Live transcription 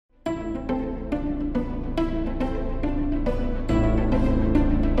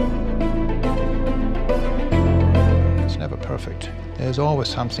perfect. There's always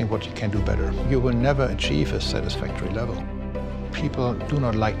something what you can do better. You will never achieve a satisfactory level. People do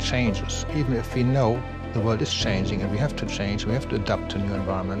not like changes, even if we know the world is changing and we have to change, we have to adapt to new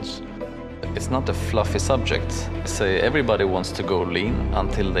environments. It's not a fluffy subject. Say everybody wants to go lean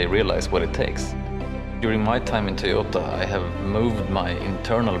until they realize what it takes. During my time in Toyota, I have moved my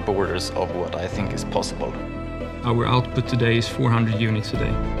internal borders of what I think is possible. Our output today is 400 units a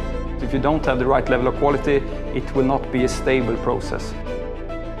day. If you don't have the right level of quality, it will not be a stable process.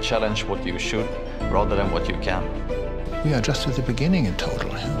 Challenge what you should rather than what you can. We are just at the beginning in total.